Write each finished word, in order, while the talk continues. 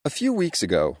A few weeks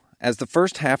ago, as the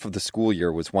first half of the school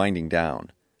year was winding down,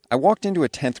 I walked into a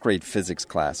 10th grade physics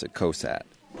class at COSAT.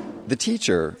 The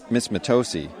teacher, Miss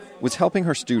Matosi, was helping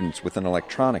her students with an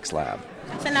electronics lab.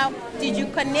 So now, did you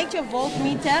connect your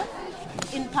voltmeter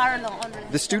in parallel on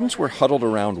The students were huddled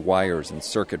around wires and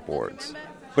circuit boards.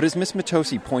 But as Miss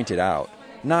Matosi pointed out,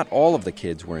 not all of the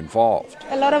kids were involved.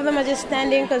 A lot of them are just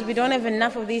standing because we don't have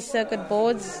enough of these circuit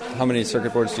boards. How many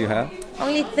circuit boards do you have?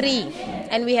 Only 3,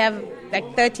 and we have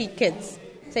like 30 kids.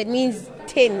 So it means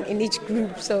 10 in each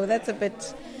group, so that's a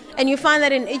bit... And you find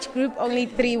that in each group, only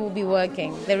 3 will be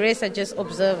working. The rest are just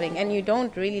observing, and you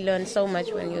don't really learn so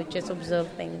much when you just observe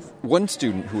things. One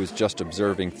student who was just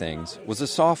observing things was a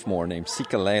sophomore named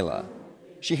Sikelela.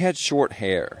 She had short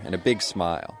hair and a big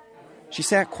smile. She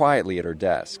sat quietly at her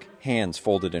desk, hands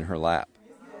folded in her lap.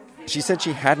 She said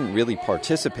she hadn't really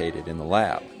participated in the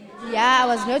lab. Yeah, I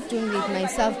was not doing it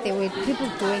myself. There were people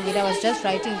doing it. I was just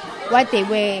writing what they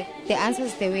were, the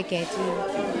answers they were getting.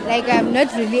 Like, I'm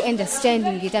not really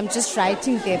understanding it. I'm just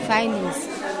writing their findings.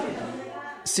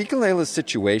 Sikelela's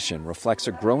situation reflects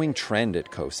a growing trend at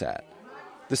COSAT.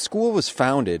 The school was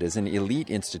founded as an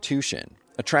elite institution,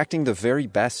 attracting the very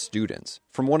best students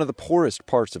from one of the poorest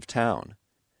parts of town.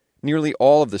 Nearly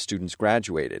all of the students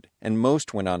graduated, and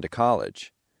most went on to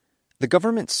college. The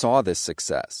government saw this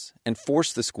success and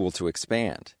forced the school to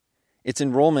expand. Its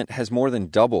enrollment has more than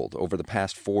doubled over the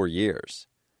past 4 years.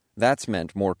 That's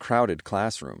meant more crowded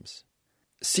classrooms.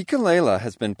 Sikelela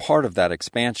has been part of that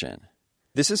expansion.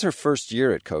 This is her first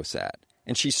year at COSAT,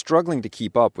 and she's struggling to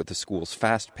keep up with the school's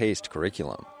fast-paced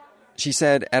curriculum. She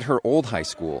said at her old high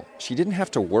school, she didn't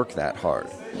have to work that hard.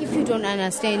 If you don't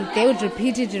understand, they would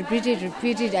repeat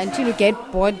it until you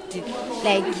get bored.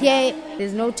 Like here,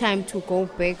 there's no time to go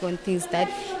back on things that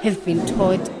have been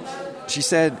taught. She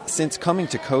said since coming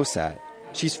to COSAT,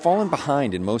 she's fallen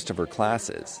behind in most of her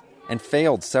classes and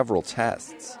failed several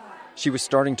tests. She was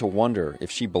starting to wonder if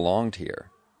she belonged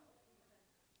here.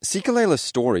 Sikelela's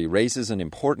story raises an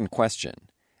important question,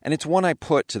 and it's one I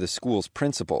put to the school's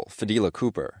principal, Fadila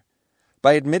Cooper.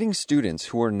 By admitting students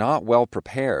who are not well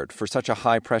prepared for such a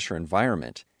high-pressure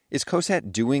environment, is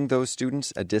COSAT doing those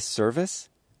students a disservice?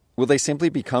 Will they simply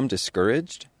become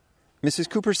discouraged? Mrs.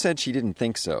 Cooper said she didn't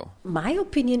think so. My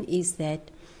opinion is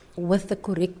that with the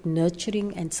correct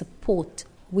nurturing and support,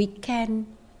 we can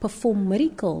perform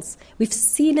miracles. We've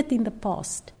seen it in the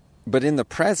past. But in the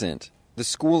present, the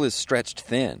school is stretched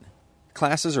thin.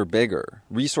 Classes are bigger,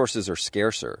 resources are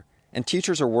scarcer, and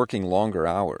teachers are working longer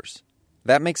hours.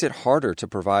 That makes it harder to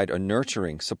provide a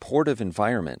nurturing, supportive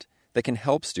environment that can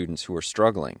help students who are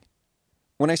struggling.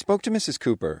 When I spoke to Mrs.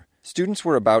 Cooper, students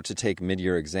were about to take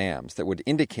mid-year exams that would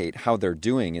indicate how they're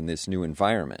doing in this new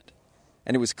environment.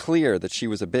 And it was clear that she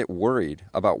was a bit worried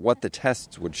about what the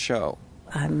tests would show.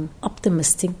 I'm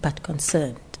optimistic but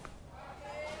concerned.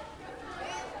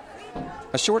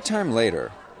 A short time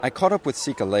later, I caught up with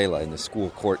Sikelela in the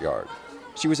school courtyard.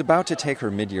 She was about to take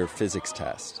her mid-year physics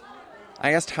test.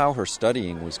 I asked how her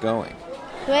studying was going.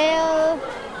 Well,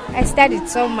 I studied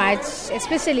so much,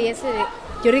 especially yesterday,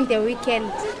 during the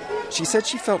weekend. She said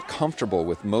she felt comfortable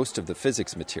with most of the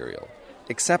physics material,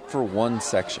 except for one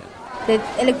section. The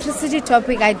electricity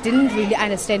topic, I didn't really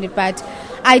understand it, but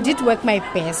I did work my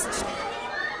best.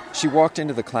 She walked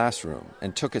into the classroom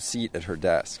and took a seat at her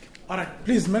desk. All right,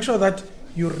 please make sure that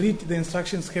you read the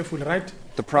instructions carefully, right?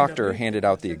 The proctor handed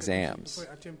out the exams.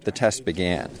 The test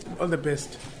began. All the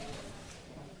best.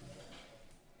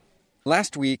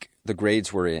 Last week, the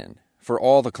grades were in, for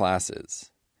all the classes.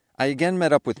 I again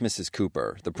met up with Mrs.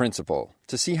 Cooper, the principal,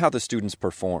 to see how the students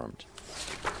performed.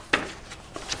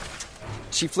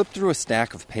 She flipped through a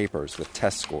stack of papers with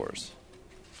test scores.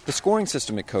 The scoring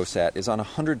system at COSAT is on a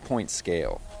 100-point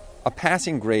scale. A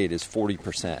passing grade is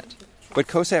 40%, but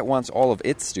COSAT wants all of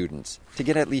its students to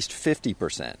get at least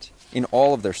 50% in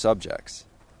all of their subjects.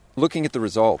 Looking at the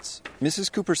results,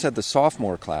 Mrs. Cooper said the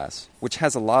sophomore class, which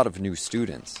has a lot of new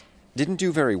students, didn't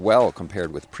do very well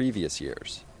compared with previous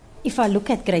years. If I look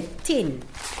at grade 10,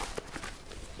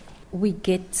 we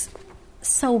get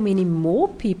so many more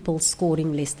people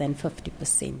scoring less than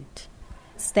 50%.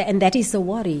 And that is a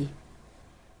worry.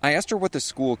 I asked her what the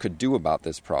school could do about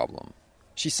this problem.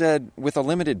 She said, with a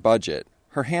limited budget,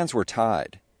 her hands were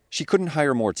tied. She couldn't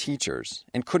hire more teachers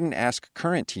and couldn't ask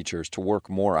current teachers to work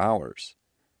more hours.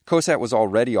 COSAT was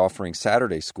already offering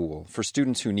Saturday school for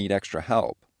students who need extra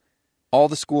help. All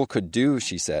the school could do,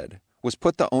 she said, was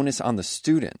put the onus on the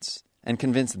students and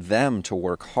convince them to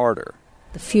work harder.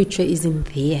 The future is in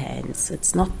their hands.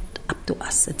 It's not up to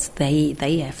us. It's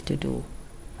they have to do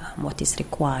what is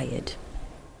required.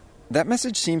 That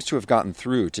message seems to have gotten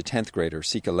through to 10th grader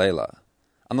Sikelela.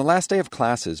 On the last day of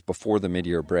classes before the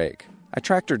mid-year break, I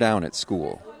tracked her down at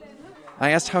school. I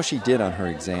asked how she did on her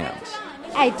exams.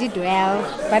 I did well,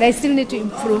 but I still need to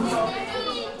improve.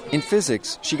 In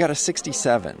physics, she got a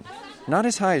 67. Not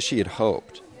as high as she had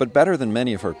hoped, but better than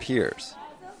many of her peers.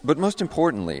 But most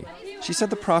importantly, she said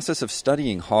the process of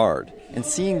studying hard and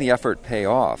seeing the effort pay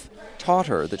off taught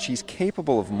her that she's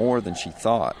capable of more than she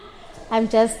thought. I'm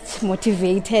just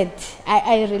motivated.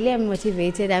 I really am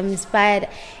motivated. I'm inspired.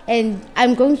 And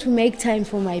I'm going to make time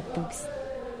for my books.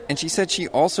 And she said she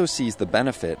also sees the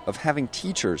benefit of having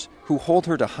teachers who hold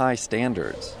her to high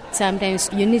standards. Sometimes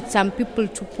you need some people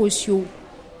to push you.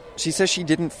 She says she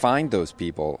didn't find those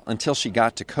people until she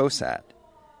got to COSAT.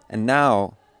 And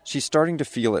now she's starting to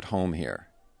feel at home here.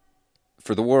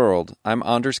 For The World, I'm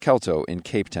Anders Kelto in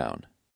Cape Town.